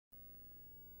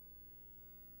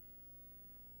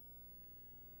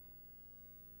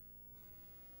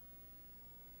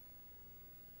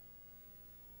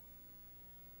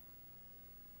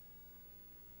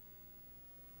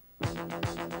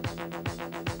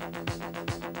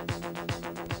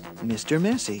Mr.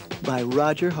 Messy by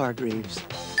Roger Hargreaves.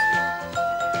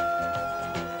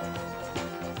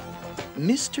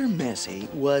 Mr. Messy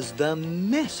was the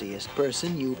messiest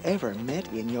person you've ever met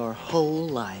in your whole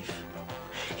life.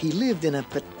 He lived in a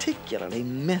particularly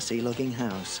messy-looking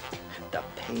house. The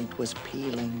paint was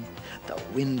peeling, the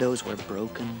windows were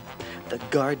broken, the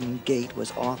garden gate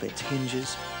was off its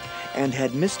hinges. And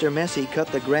had Mr. Messy cut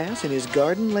the grass in his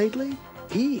garden lately?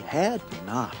 He had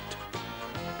not.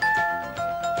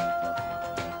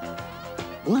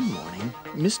 One morning,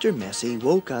 Mr. Messy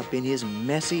woke up in his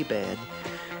messy bed,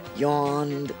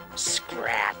 yawned,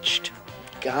 scratched,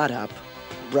 got up,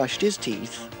 brushed his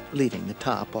teeth, leaving the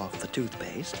top off the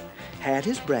toothpaste, had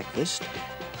his breakfast,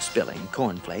 spilling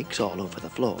cornflakes all over the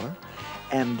floor,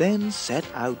 and then set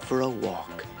out for a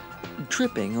walk,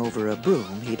 tripping over a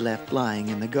broom he'd left lying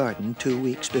in the garden 2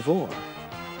 weeks before.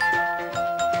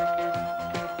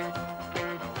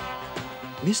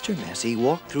 Mr. Messy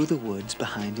walked through the woods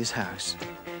behind his house.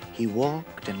 He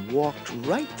walked and walked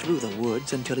right through the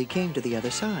woods until he came to the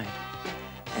other side.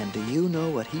 And do you know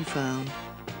what he found?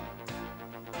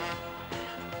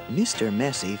 Mr.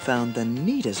 Messy found the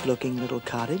neatest-looking little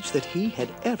cottage that he had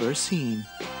ever seen.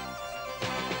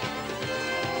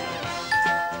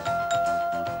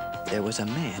 There was a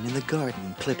man in the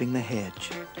garden clipping the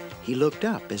hedge. He looked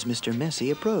up as Mr. Messy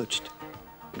approached.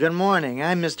 "Good morning,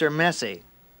 I'm Mr. Messy,"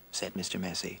 said Mr.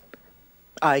 Messy.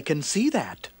 "I can see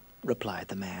that," replied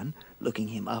the man, looking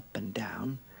him up and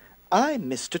down. "I'm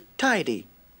Mr. Tidy."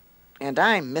 "And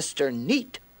I'm Mr.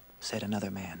 Neat," said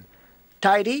another man.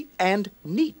 "Tidy and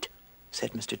neat,"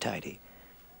 said Mr. Tidy.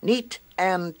 "Neat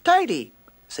and tidy,"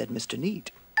 said Mr. Neat.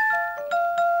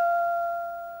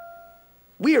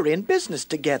 "We're in business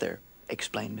together,"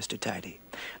 explained Mr. Tidy.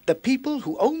 "The people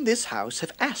who own this house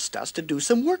have asked us to do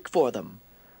some work for them."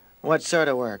 "What sort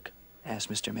of work?" asked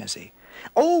Mr. Messy.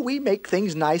 "Oh, we make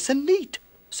things nice and neat,"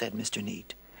 said Mr.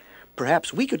 Neat.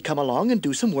 "Perhaps we could come along and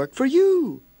do some work for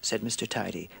you," said Mr.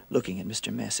 Tidy, looking at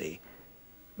Mr. Messy.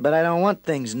 "But I don't want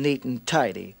things neat and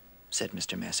tidy," said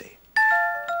Mr. Messy.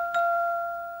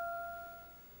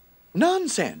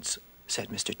 "Nonsense," said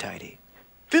Mr. Tidy.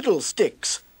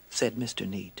 "Fiddlesticks," said Mr.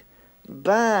 Neat.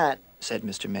 "But," said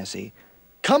Mr. Messy.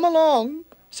 "Come along,"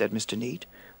 said Mr. Neat.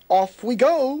 "Off we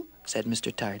go," said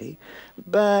Mr. Tidy.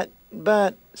 But,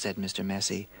 said Mr.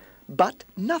 Messy. "But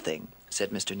nothing,"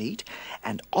 said Mr. Neat,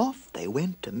 and off they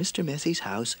went to Mr. Messy's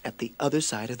house at the other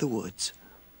side of the woods.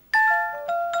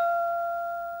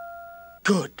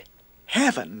 "Good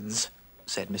heavens,"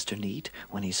 said Mr. Neat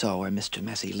when he saw where Mr.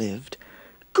 Messy lived.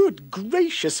 "Good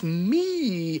gracious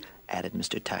me," added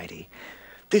Mr. Tidy.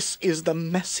 "This is the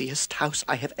messiest house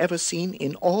I have ever seen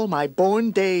in all my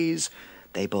born days,"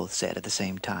 they both said at the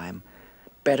same time.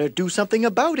 "Better do something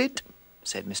about it,"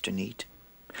 said Mr. Neat.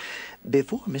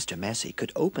 Before Mr. Messy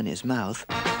could open his mouth,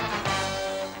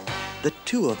 the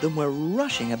two of them were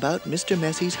rushing about Mr.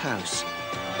 Messy's house.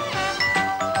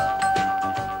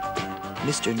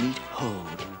 Mr. Neat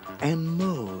hoed and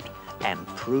mowed and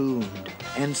pruned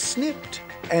and snipped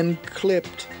and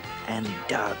clipped and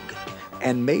dug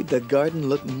and made the garden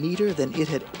look neater than it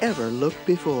had ever looked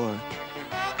before.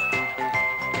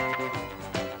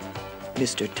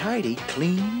 Mr. Tidy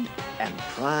cleaned and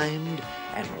primed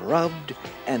and rubbed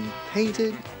and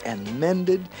painted and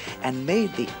mended and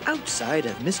made the outside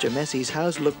of Mr. Messy's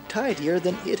house look tidier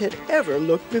than it had ever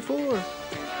looked before.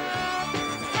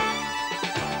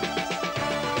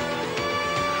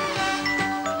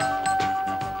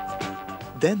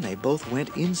 Then they both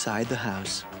went inside the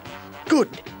house.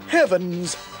 "Good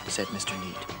heavens," said Mr.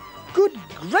 Neat. "Good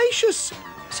gracious,"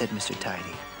 said Mr.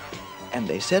 Tidy. And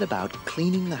they set about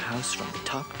cleaning the house from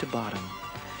top to bottom.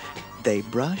 They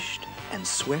brushed and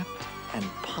swept and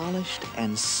polished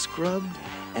and scrubbed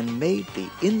and made the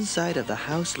inside of the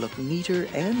house look neater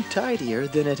and tidier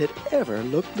than it had ever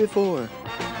looked before.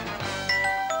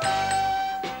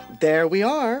 "There we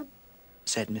are,"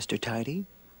 said Mr. Tidy.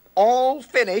 "All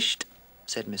finished,"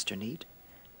 said Mr. Neat.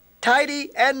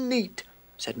 "Tidy and neat,"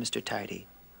 said Mr. Tidy.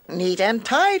 "Neat and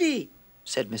tidy,"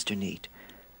 said Mr. Neat.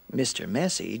 Mr.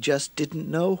 Messy just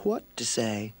didn't know what to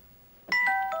say.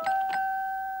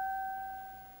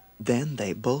 Then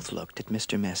they both looked at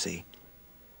Mr. Messy.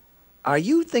 "Are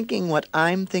you thinking what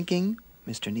I'm thinking?"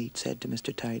 Mr. Neat said to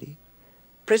Mr. Tidy.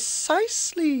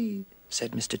 "Precisely,"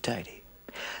 said Mr. Tidy.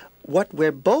 "What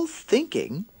we're both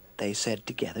thinking," they said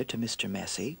together to Mr.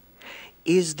 Messy,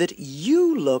 "is that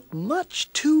you look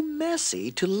much too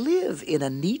messy to live in a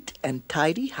neat and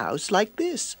tidy house like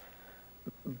this."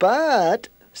 "But,"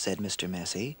 said Mr.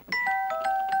 Messy.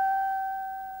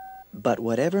 But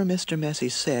whatever Mr. Messy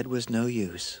said was no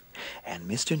use. and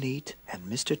Mr. Neat and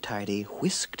Mr. Tidy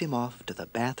whisked him off to the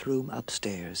bathroom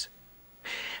upstairs.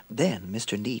 Then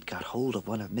Mr. Neat got hold of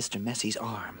one of Mr. Messy's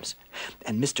arms,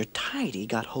 and Mr. Tidy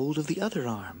got hold of the other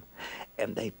arm,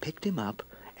 and they picked him up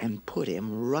and put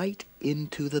him right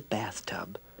into the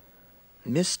bathtub.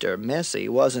 Mr. Messy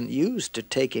wasn't used to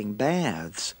taking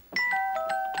baths.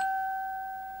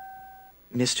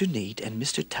 Mr. Neat and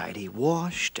Mr. Tidy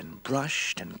washed and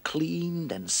brushed and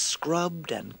cleaned and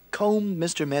scrubbed and combed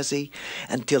Mr. Messy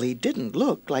until he didn't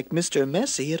look like Mr.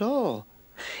 Messy at all.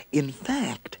 In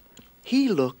fact, he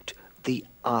looked the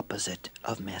opposite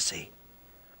of messy.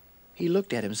 He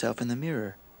looked at himself in the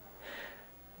mirror.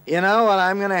 "You know what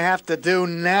I'm going to have to do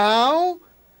now?"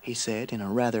 he said in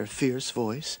a rather fierce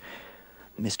voice.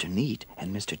 Mr. Neat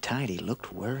and Mr. Tidy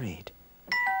looked worried.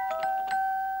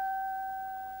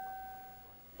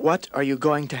 "What are you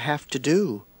going to have to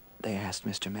do?" they asked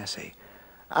Mr. Messy.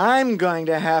 "I'm going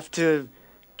to have to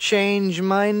change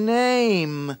my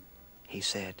name," he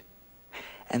said.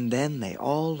 And then they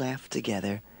all laughed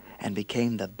together and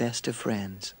became the best of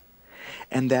friends.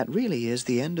 And that really is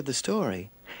the end of the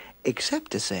story,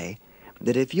 except to say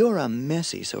that if you're a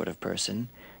messy sort of person,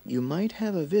 you might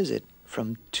have a visit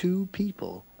from 2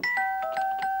 people.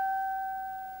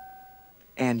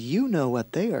 And you know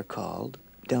what they are called,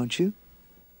 don't you?